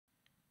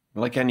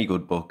Like any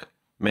good book,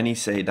 many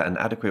say that an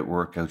adequate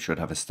workout should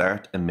have a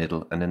start, a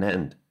middle, and an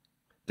end.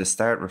 The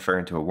start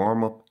referring to a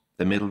warm up,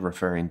 the middle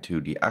referring to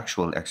the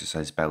actual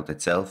exercise bout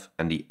itself,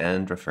 and the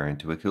end referring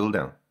to a cool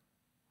down.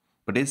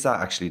 But is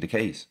that actually the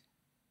case?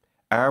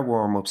 Are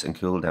warm ups and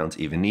cool downs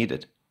even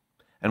needed?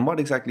 And what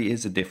exactly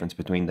is the difference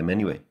between them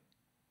anyway?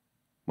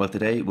 Well,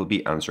 today we'll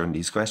be answering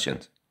these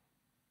questions.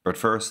 But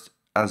first,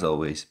 as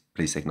always,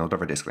 please take note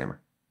of our disclaimer.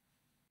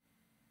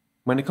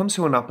 When it comes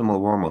to an optimal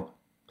warm up,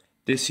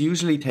 this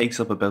usually takes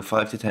up about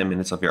 5 to 10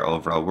 minutes of your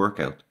overall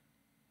workout.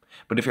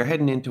 But if you're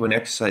heading into an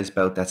exercise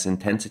bout that's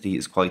intensity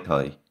is quite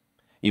high,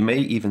 you may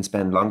even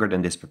spend longer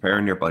than this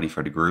preparing your body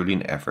for the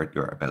grueling effort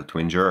you're about to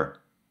endure.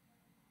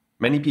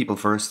 Many people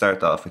first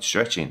start off with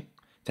stretching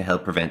to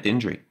help prevent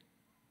injury.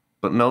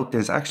 But note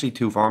there's actually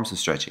two forms of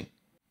stretching.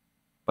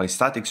 By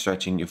static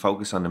stretching, you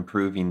focus on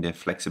improving the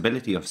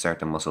flexibility of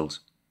certain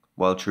muscles,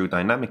 while through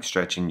dynamic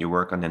stretching, you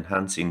work on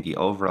enhancing the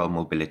overall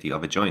mobility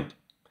of a joint,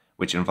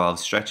 which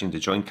involves stretching the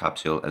joint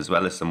capsule as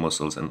well as the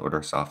muscles and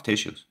other soft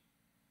tissues.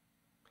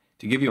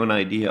 To give you an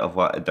idea of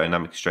what a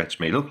dynamic stretch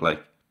may look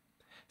like,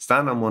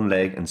 stand on one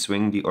leg and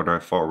swing the other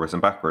forwards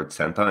and backwards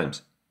 10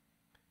 times.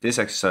 This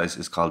exercise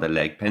is called a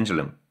leg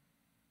pendulum.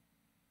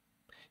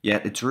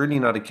 Yet it's really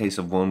not a case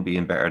of one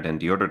being better than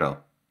the other though,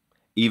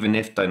 even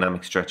if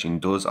dynamic stretching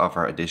does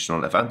offer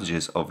additional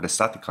advantages over the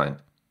static kind,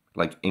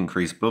 like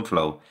increased blood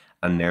flow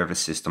and nervous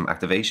system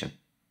activation.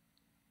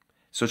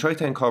 So try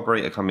to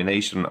incorporate a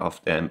combination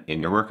of them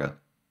in your workout.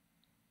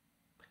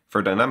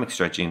 For dynamic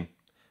stretching,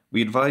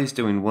 we advise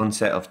doing one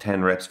set of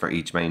 10 reps for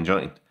each main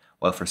joint,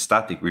 while for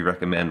static we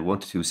recommend 1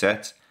 to 2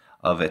 sets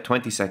of a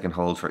 20-second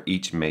hold for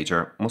each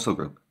major muscle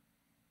group.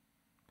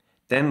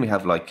 Then we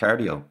have light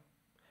cardio,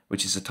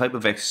 which is a type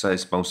of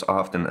exercise most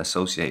often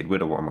associated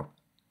with a warm-up.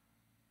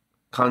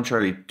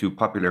 Contrary to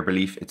popular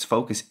belief, its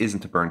focus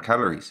isn't to burn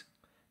calories.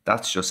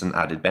 That's just an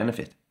added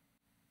benefit.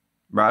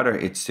 Rather,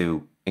 it's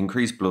to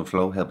increase blood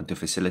flow, helping to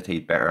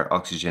facilitate better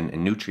oxygen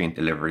and nutrient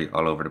delivery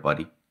all over the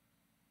body.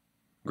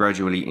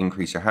 Gradually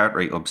increase your heart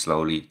rate up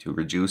slowly to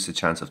reduce the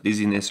chance of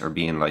dizziness or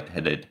being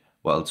lightheaded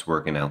whilst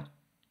working out.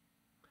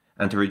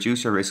 And to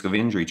reduce your risk of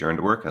injury during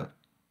the workout,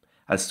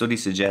 as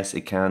studies suggest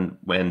it can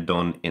when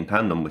done in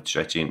tandem with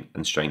stretching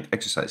and strength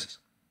exercises.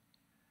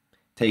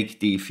 Take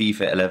the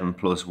FIFA 11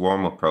 Plus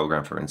warm-up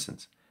program for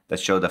instance, that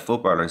showed that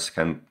footballers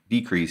can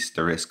decrease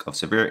the risk of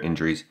severe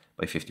injuries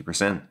by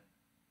 50%.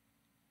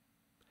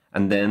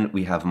 And then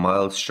we have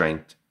mild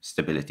strength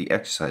stability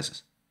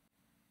exercises.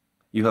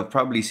 You have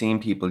probably seen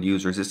people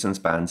use resistance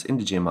bands in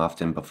the gym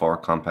often before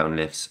compound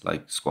lifts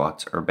like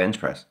squats or bench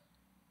press.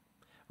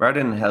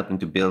 Rather than helping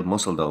to build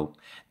muscle though,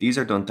 these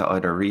are done to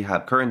either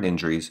rehab current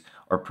injuries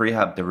or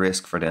prehab the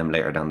risk for them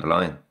later down the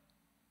line.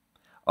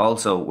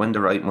 Also, when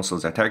the right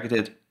muscles are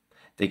targeted,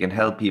 they can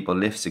help people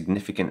lift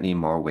significantly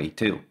more weight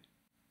too.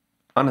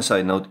 On a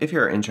side note, if you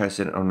are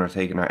interested in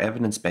undertaking our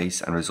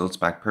evidence-based and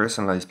results-backed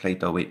personalized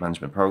Plato weight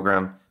management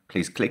program,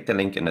 please click the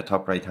link in the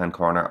top right hand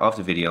corner of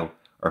the video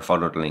or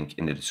follow the link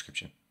in the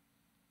description.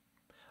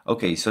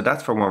 Okay, so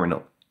that's for warming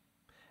up.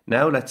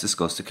 Now let's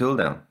discuss the cool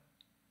down.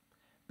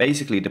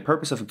 Basically, the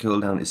purpose of a cool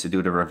down is to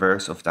do the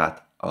reverse of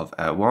that of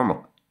a warm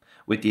up,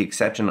 with the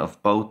exception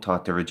of both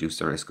thought to reduce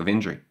the risk of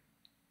injury.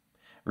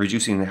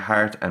 Reducing the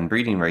heart and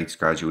breathing rates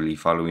gradually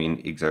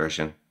following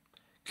exertion,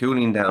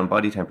 cooling down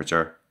body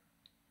temperature,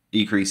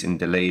 decreasing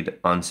delayed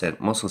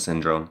onset muscle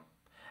syndrome,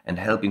 and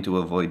helping to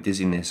avoid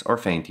dizziness or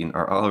fainting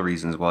are all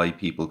reasons why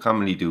people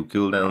commonly do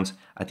cool downs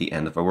at the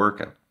end of a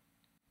workout.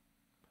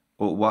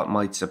 But what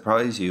might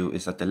surprise you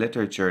is that the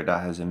literature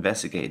that has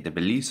investigated the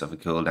beliefs of a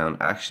cool down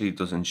actually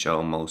doesn't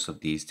show most of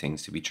these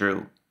things to be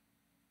true.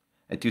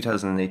 A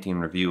 2018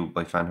 review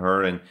by Van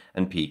Horen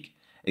and Peak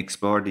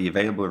explored the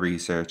available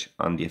research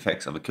on the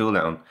effects of a cool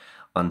down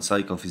on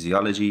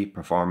psychophysiology,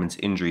 performance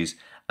injuries,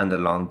 and the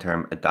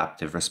long-term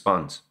adaptive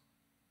response.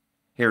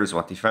 Here is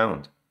what they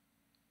found.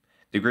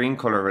 The green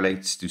colour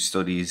relates to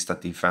studies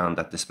that they found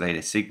that displayed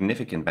a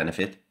significant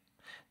benefit.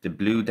 The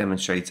blue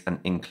demonstrates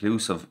an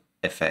inclusive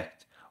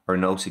effect or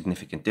no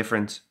significant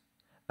difference,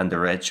 and the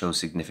red shows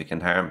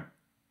significant harm.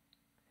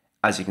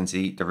 As you can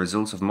see, the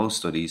results of most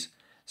studies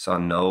saw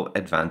no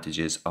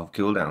advantages of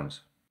cool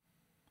downs.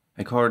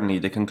 Accordingly,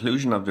 the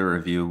conclusion of the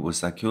review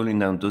was that cooling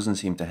down doesn't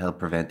seem to help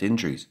prevent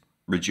injuries,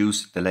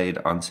 reduce delayed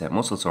onset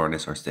muscle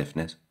soreness or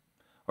stiffness,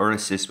 or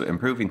assist with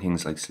improving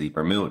things like sleep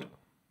or mood.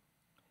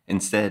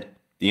 Instead,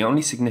 the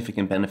only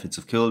significant benefits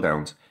of cool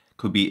downs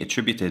could be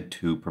attributed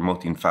to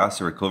promoting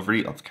faster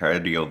recovery of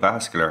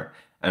cardiovascular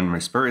and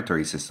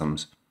respiratory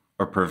systems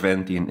or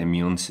preventing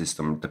immune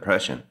system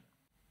depression.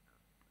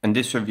 And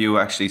this review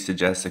actually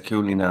suggests that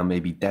cooling down may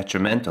be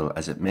detrimental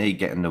as it may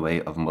get in the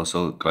way of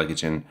muscle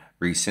glycogen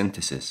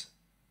resynthesis.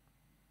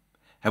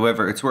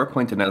 However, it's worth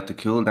pointing out the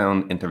cool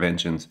down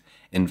interventions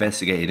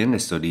investigated in the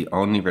study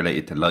only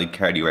related to light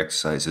cardio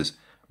exercises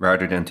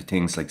rather than to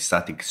things like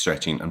static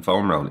stretching and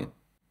foam rolling.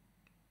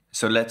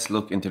 So let's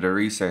look into the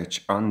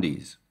research on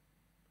these.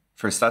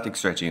 For static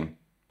stretching,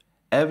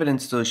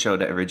 evidence does show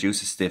that it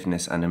reduces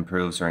stiffness and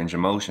improves range of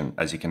motion,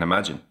 as you can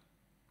imagine.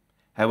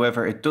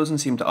 However, it doesn't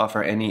seem to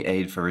offer any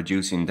aid for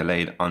reducing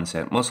delayed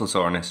onset muscle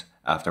soreness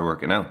after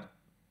working out.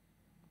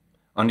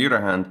 On the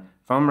other hand,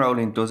 foam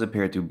rolling does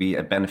appear to be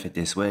a benefit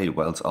this way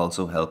whilst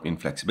also helping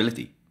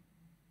flexibility.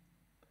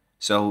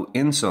 So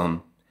in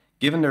sum,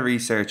 given the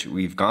research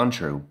we've gone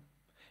through,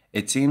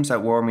 it seems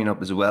that warming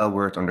up is well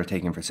worth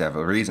undertaking for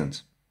several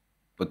reasons,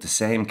 but the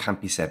same can't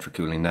be said for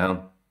cooling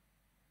down.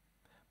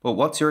 But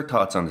what's your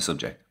thoughts on the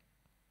subject?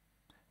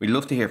 We'd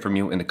love to hear from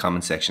you in the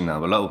comment section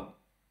down below.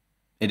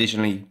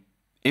 Additionally,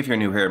 if you're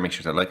new here, make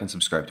sure to like and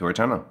subscribe to our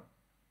channel.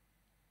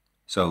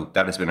 So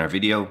that has been our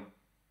video.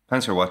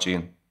 Thanks for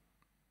watching,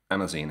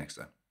 and I'll see you next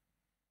time.